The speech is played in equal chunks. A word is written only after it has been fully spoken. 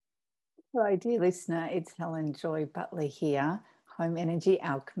Hello, dear listener. It's Helen Joy Butler here, home energy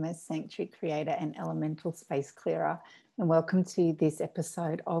alchemist, sanctuary creator, and elemental space clearer. And welcome to this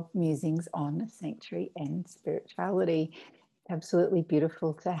episode of Musings on Sanctuary and Spirituality. Absolutely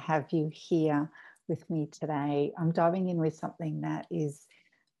beautiful to have you here with me today. I'm diving in with something that is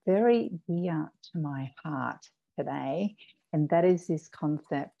very dear to my heart today, and that is this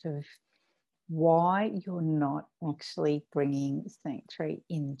concept of why you're not actually bringing sanctuary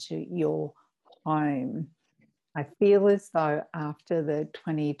into your home. I feel as though after the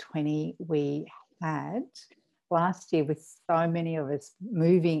 2020 we had last year, with so many of us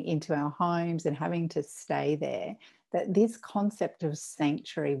moving into our homes and having to stay there, that this concept of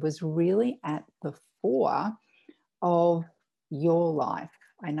sanctuary was really at the fore of your life.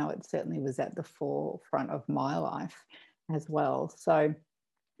 I know it certainly was at the forefront of my life as well. So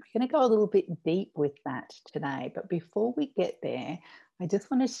we're going to go a little bit deep with that today. But before we get there, I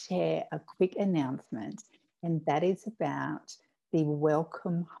just want to share a quick announcement, and that is about the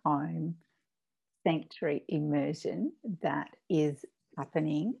Welcome Home Sanctuary Immersion that is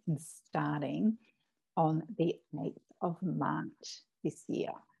happening and starting on the 8th of March this year,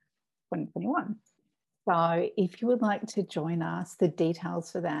 2021. So if you would like to join us, the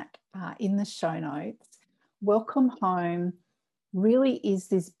details for that are in the show notes. Welcome Home really is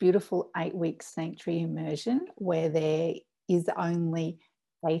this beautiful 8-week sanctuary immersion where there is only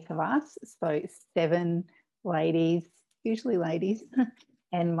 8 of us, so 7 ladies, usually ladies,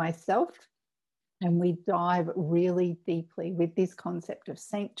 and myself. And we dive really deeply with this concept of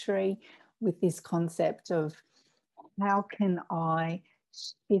sanctuary, with this concept of how can I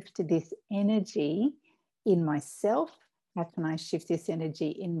shift this energy in myself? How can I shift this energy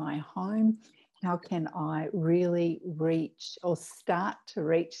in my home? How can I really reach or start to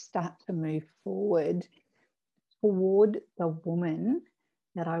move forward toward the woman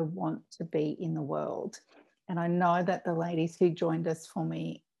that I want to be in the world? And I know that the ladies who joined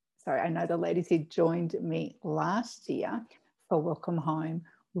me last year for Welcome Home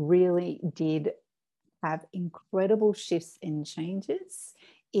really did have incredible shifts and changes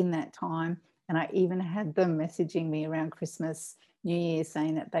in that time. And I even had them messaging me around Christmas, New Year,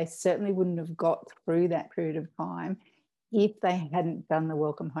 saying that they certainly wouldn't have got through that period of time if they hadn't done the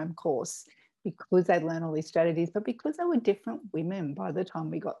Welcome Home course, because they'd learned all these strategies, but because they were different women by the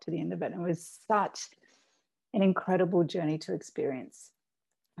time we got to the end of it. And it was such an incredible journey to experience.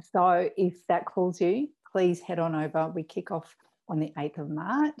 So if that calls you, please head on over. We kick off on the 8th of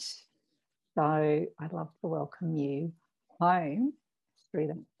March. So I'd love to welcome you home through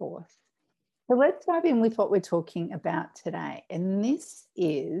that course. So let's dive in with what we're talking about today. And this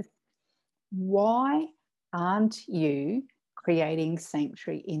is, why aren't you creating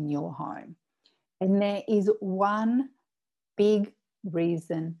sanctuary in your home? And there is one big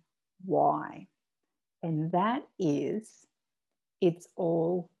reason why. And that is, it's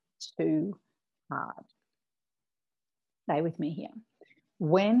all too hard. Stay with me here.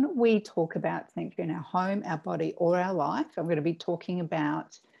 When we talk about sanctuary in our home, our body, or our life, I'm going to be talking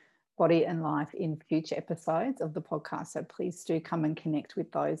about body and life in future episodes of the podcast. So please do come and connect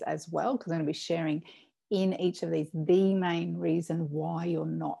with those as well, because I'm going to be sharing in each of these the main reason why you're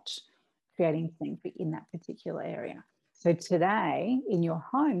not creating sanctuary in that particular area. So today in your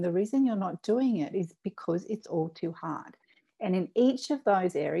home, the reason you're not doing it is because it's all too hard. And in each of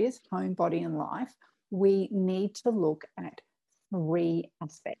those areas, home, body, and life, we need to look at 3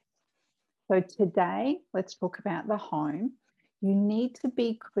 aspects. So today, let's talk about the home. You need to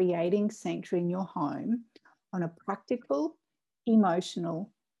be creating sanctuary in your home on a practical,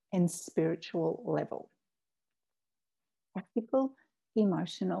 emotional, and spiritual level. Practical,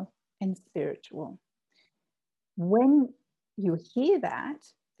 emotional, and spiritual. When you hear that,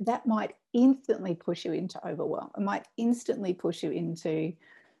 that might instantly push you into overwhelm. It might instantly push you into,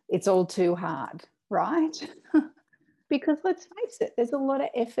 it's all too hard, right? Because let's face it, there's a lot of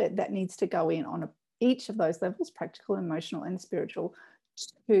effort that needs to go in on each of those levels, practical, emotional, and spiritual,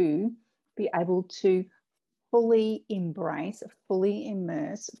 to be able to fully embrace, fully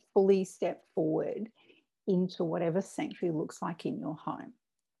immerse, fully step forward into whatever sanctuary looks like in your home.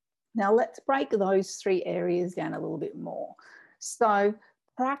 Now, let's break those 3 areas down a little bit more. So,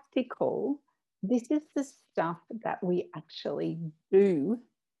 practical, this is the stuff that we actually do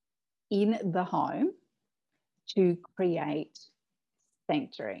in the home to create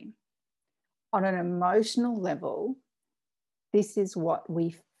sanctuary. On an emotional level, this is what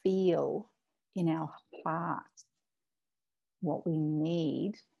we feel in our heart, what we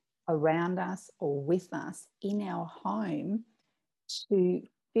need around us or with us in our home to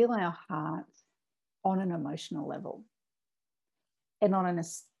fill our hearts on an emotional level. And on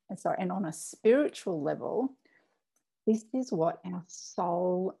and on a spiritual level, this is what our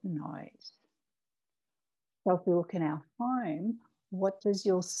soul knows. So if we look in our home, what does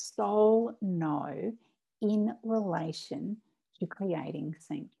your soul know in relation to creating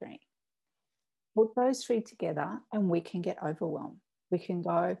sanctuary? Put those three together and we can get overwhelmed. We can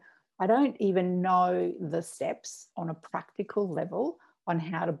go, I don't even know the steps on a practical level on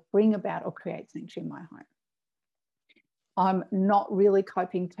how to bring about or create sanctuary in my home. I'm not really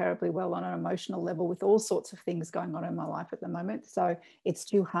coping terribly well on an emotional level with all sorts of things going on in my life at the moment. So it's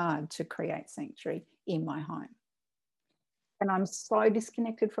too hard to create sanctuary in my home. And I'm so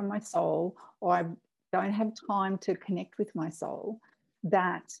disconnected from my soul, or I don't have time to connect with my soul,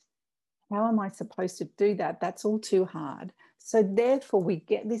 that how am I supposed to do that? That's all too hard. So therefore we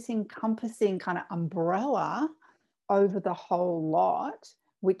get this encompassing kind of umbrella over the whole lot,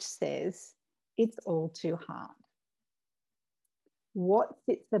 which says it's all too hard. What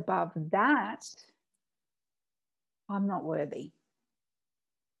sits above that? I'm not worthy.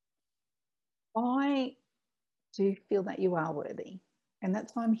 I do feel that you are worthy. And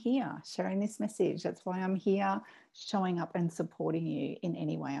that's why I'm here sharing this message. That's why I'm here showing up and supporting you in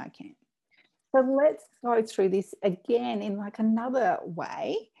any way I can. So let's go through this again in like another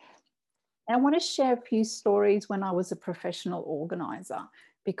way. And I want to share a few stories when I was a professional organizer,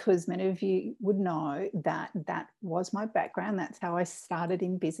 because many of you would know that that was my background. That's how I started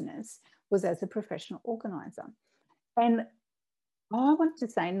in business, was as a professional organizer. And I want to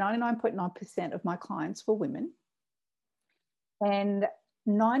say 99.9% of my clients were women. And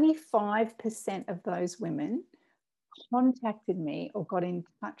 95% of those women contacted me or got in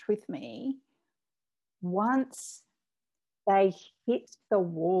touch with me once they hit the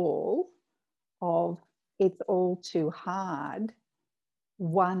wall of it's all too hard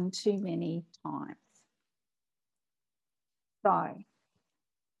one too many times. So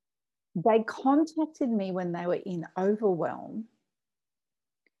they contacted me when they were in overwhelm.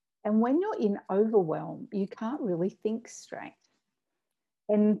 And when you're in overwhelm, you can't really think straight.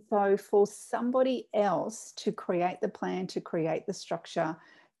 And so for somebody else to create the plan, to create the structure,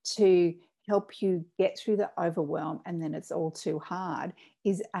 to help you get through the overwhelm and then it's all too hard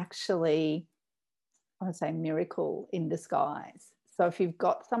is actually, I would say, miracle in disguise. So if you've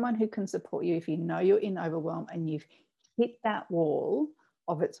got someone who can support you, if you know you're in overwhelm and you've hit that wall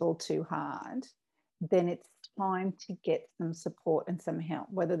of it's all too hard, then it's time to get some support and some help,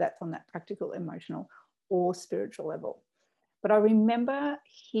 whether that's on that practical, emotional, or spiritual level. But I remember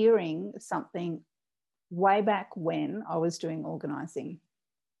hearing something way back when I was doing organizing,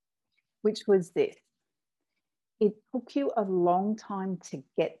 which was this: it took you a long time to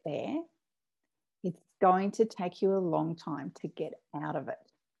get there. It's going to take you a long time to get out of it.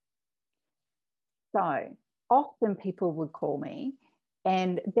 So often people would call me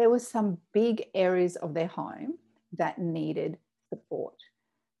and there were some big areas of their home that needed support.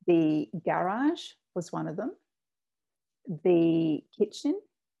 The garage was one of them. The kitchen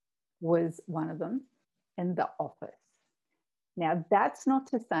was one of them, and the office. Now, that's not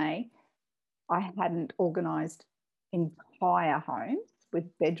to say I hadn't organized entire homes with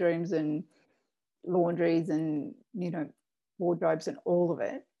bedrooms and laundries and, wardrobes and all of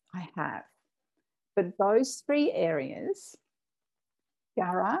it. I have. But those three areas,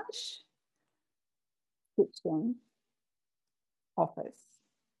 garage, kitchen, office,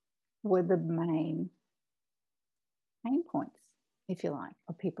 were the main pain points, if you like,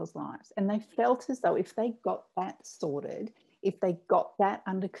 of people's lives. And they felt as though if they got that sorted, if they got that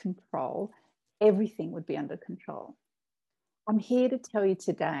under control, everything would be under control. I'm here to tell you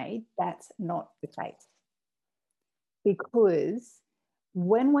today that's not the case. Because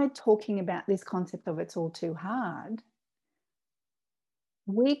when we're talking about this concept of it's all too hard,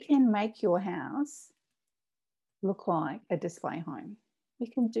 we can make your house look like a display home. We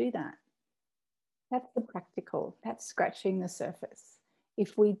can do that. That's the practical, that's scratching the surface.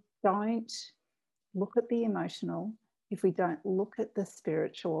 If we don't look at the emotional, if we don't look at the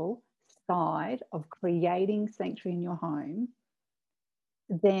spiritual side of creating sanctuary in your home,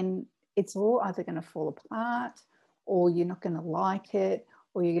 then it's all either going to fall apart, or you're not going to like it,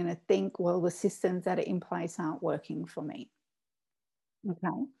 or you're going to think, well, the systems that are in place aren't working for me.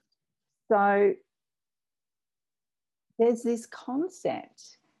 Okay. So there's this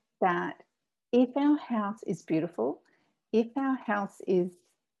concept that if our house is beautiful, if our house is,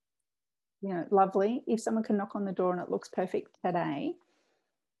 lovely, if someone can knock on the door and it looks perfect today,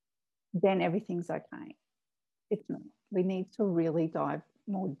 then everything's okay. It's not. We need to really dive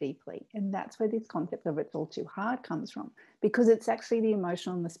more deeply. And that's where this concept of it's all too hard comes from, because it's actually the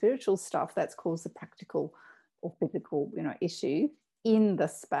emotional and the spiritual stuff that's caused the practical or physical, issues in the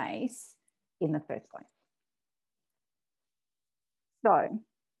space in the first place. So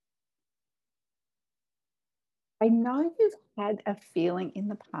I know you've had a feeling in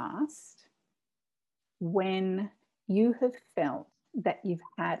the past when you have felt that you've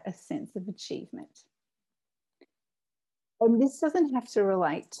had a sense of achievement. And this doesn't have to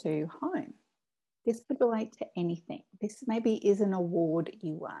relate to home. This could relate to anything. This maybe is an award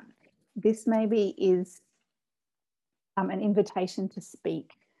you won. This maybe is an invitation to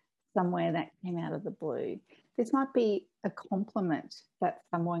speak somewhere that came out of the blue. This might be a compliment that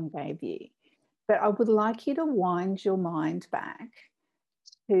someone gave you. But I would like you to wind your mind back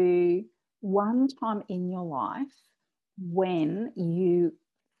to one time in your life when you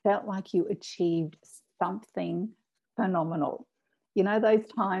felt like you achieved something phenomenal. You know, those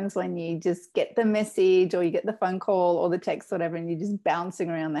times when you just get the message or you get the phone call or the text, whatever, and you're just bouncing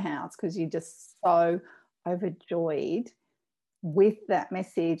around the house because you're just so overjoyed with that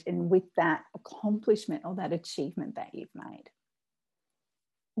message and with that accomplishment or that achievement that you've made.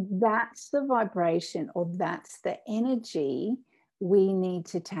 That's the vibration, or that's the energy we need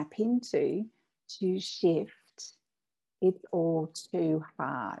to tap into to shift. It's all too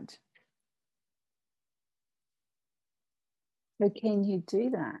hard. So can you do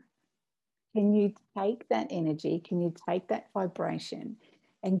that? Can you take that energy? Can you take that vibration?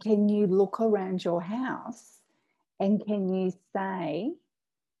 And can you look around your house and can you say,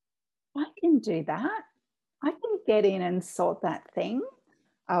 I can do that. I can get in and sort that thing.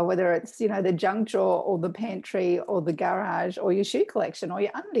 Whether it's, the junk drawer or the pantry or the garage or your shoe collection or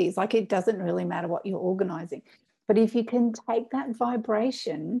your undies, like it doesn't really matter what you're organizing. But if you can take that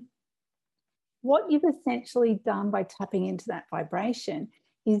vibration, what you've essentially done by tapping into that vibration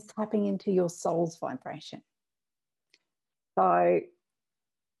is tapping into your soul's vibration. So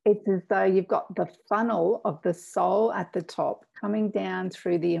it's as though you've got the funnel of the soul at the top coming down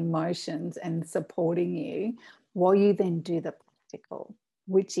through the emotions and supporting you while you then do the practical,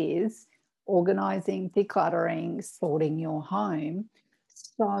 which is organizing, decluttering, sorting your home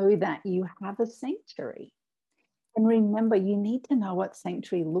so that you have a sanctuary. And remember, you need to know what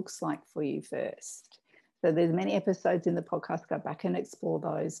sanctuary looks like for you first. So there's many episodes in the podcast, go back and explore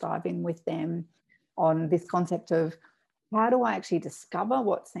those, dive in with them on this concept of how do I actually discover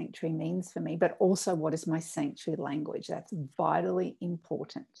what sanctuary means for me, but also what is my sanctuary language? That's vitally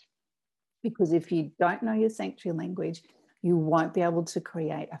important. Because if you don't know your sanctuary language, you won't be able to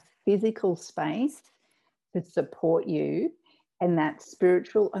create a physical space to support you, and that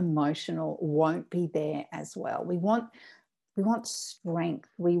spiritual, emotional won't be there as well. We want strength.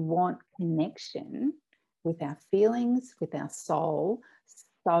 We want connection with our feelings, with our soul,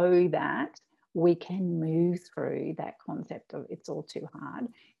 so that we can move through that concept of it's all too hard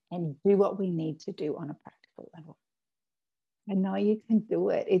and do what we need to do on a practical level. I know you can do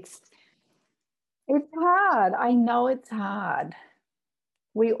it. It's hard. I know it's hard.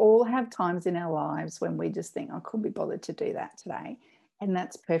 We all have times in our lives when we just think, I couldn't be bothered to do that today. And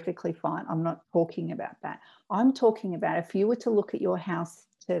that's perfectly fine. I'm not talking about that. I'm talking about if you were to look at your house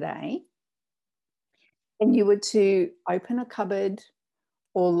today and you were to open a cupboard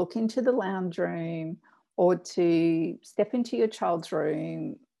or look into the lounge room or to step into your child's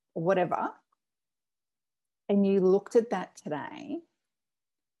room or whatever, and you looked at that today,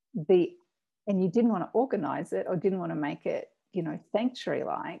 and you didn't want to organize it or didn't want to make it, sanctuary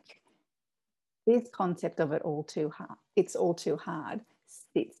like, this concept of it's all too hard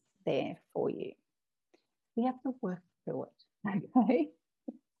sits there for you. You have to work through it, okay?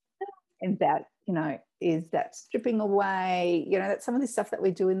 And that, is that stripping away, that's some of the stuff that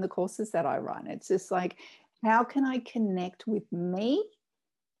we do in the courses that I run. It's just like, how can I connect with me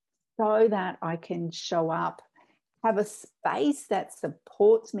so that I can show up, have a space that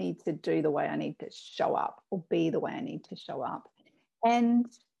supports me to do the way I need to show up or be the way I need to show up, and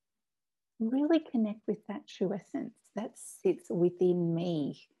really connect with that true essence that sits within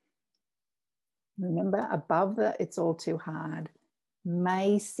me. Remember, above the it's all too hard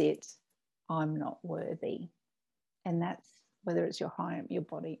may sit I'm not worthy. And that's whether it's your home, your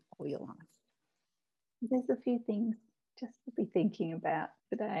body, or your life. There's a few things just to be thinking about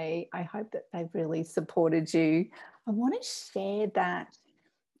today. I hope that they've really supported you. I want to share that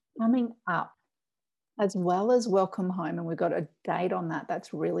coming up, as well as Welcome Home, and we've got a date on that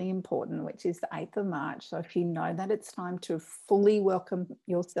that's really important, which is the 8th of March. So if you know that it's time to fully welcome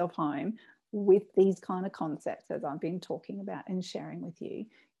yourself home with these kind of concepts as I've been talking about and sharing with you,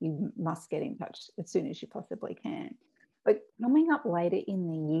 you must get in touch as soon as you possibly can. But coming up later in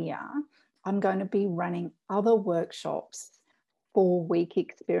the year, I'm going to be running other workshops, 4-week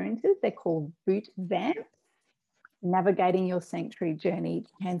experiences. They're called boot vamps. navigating your sanctuary journey,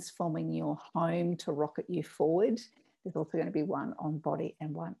 transforming your home to rocket you forward. There's also going to be one on body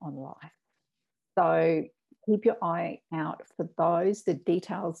and one on life. So keep your eye out for those. The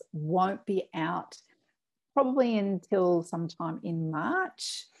details won't be out probably until sometime in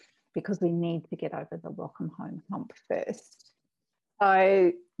March, because we need to get over the welcome home hump first.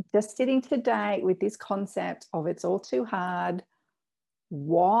 So just sitting today with this concept of it's all too hard.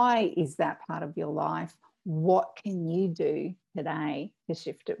 Why is that part of your life? What can you do today to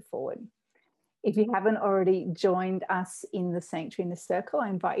shift it forward? If you haven't already joined us in the Sanctuary Inner Circle, I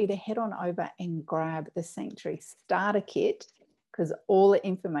invite you to head on over and grab the Sanctuary Starter Kit, because all the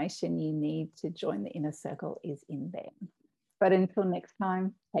information you need to join the Inner Circle is in there. But until next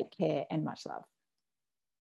time, take care and much love.